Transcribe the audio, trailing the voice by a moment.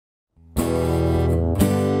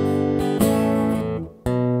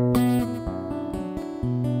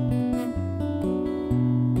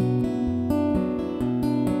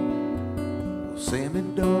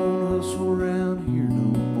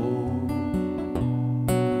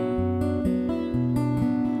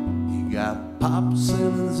Papa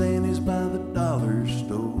selling Xannies by the dollar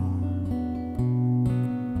store.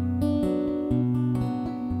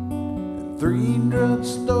 And 3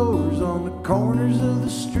 drugstores on the corners of the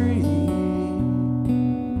street.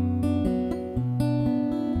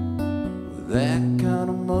 With that kind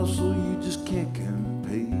of muscle, you just can't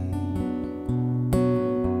compete.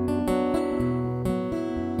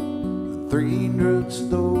 3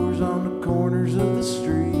 drugstores on the corners of the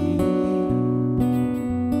street.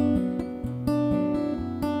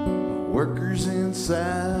 Workers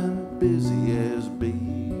inside, busy as bees.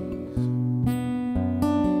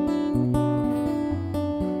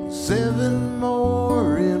 7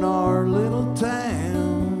 more in our little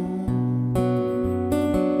town.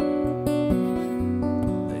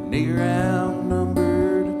 They near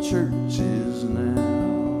outnumber the churches now.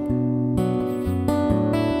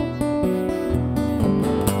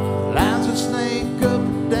 Lines that snake up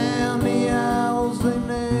and down the aisles, they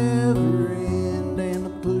never end, and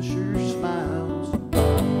the pushers smiles.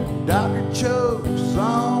 Dr. chokes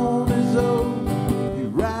on his oath. He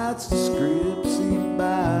writes the scripts, he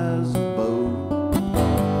buys a boat.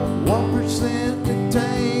 1% to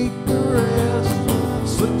take the rest.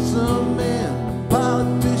 Slips them in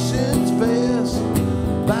politician's vest.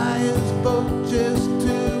 Buy his vote just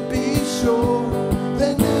to be sure.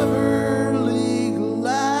 They never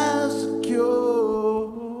legalize the cure.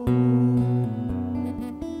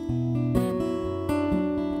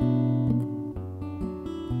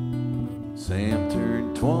 Sam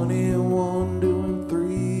turned 21 doing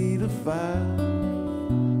 3 to 5.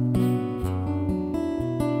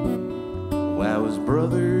 While his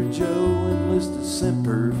brother Joe enlisted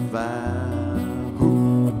Semper Fi.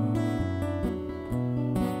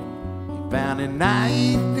 He found an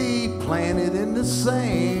IED planted in the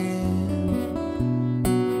sand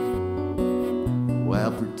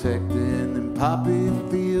while protecting them poppy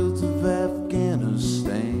fields of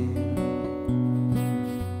Afghanistan.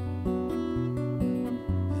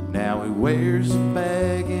 Now he wears a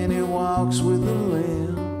bag and he walks with a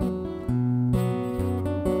limp.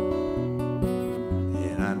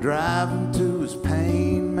 And I drive him to his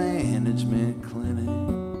pain management clinic.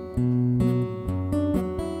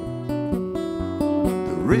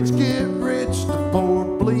 The rich get rich, the poor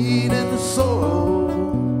bleed in the soil.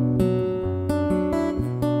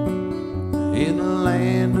 In the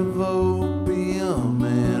land of opium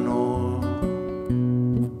and oil.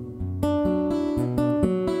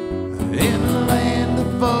 In the land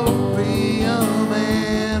of opium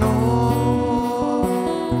and oil.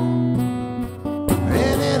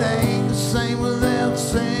 And it ain't the same without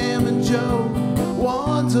Sam and Joe.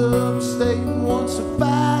 One's upstate and one's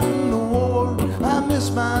fighting the war. I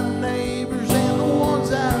miss my neighbors and the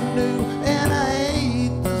ones I knew, and I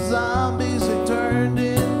hate the zombies they turned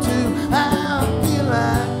into. I feel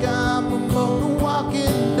like I'm among the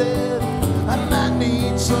walking dead. I might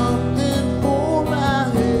need something for my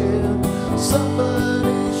head.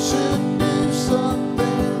 Somebody should do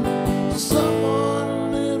something to someone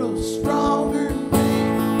a little stronger than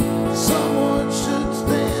me. Someone should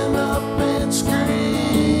stand up and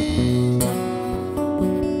scream.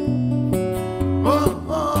 Oh,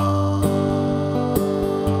 oh.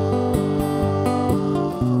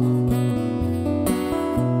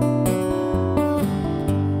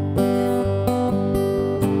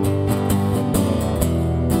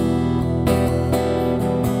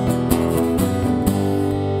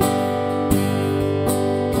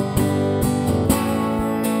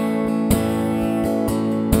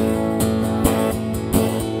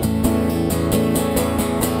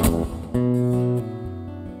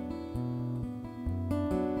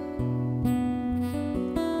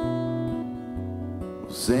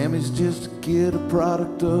 Sammy's just a kid, a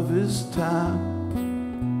product of his time.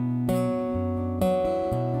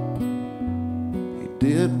 He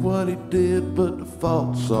did what he did, but the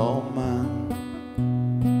fault's all mine.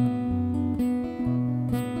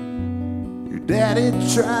 Your daddy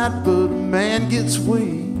tried, but a man gets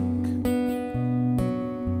weak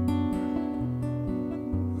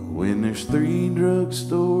when there's 3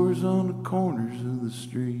 drugstores on the corners of the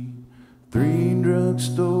street. 3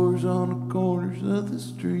 drugstores on the corners of the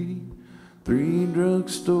street. 3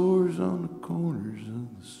 drugstores on the corners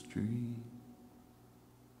of the street.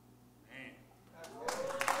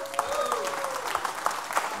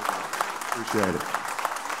 Appreciate it.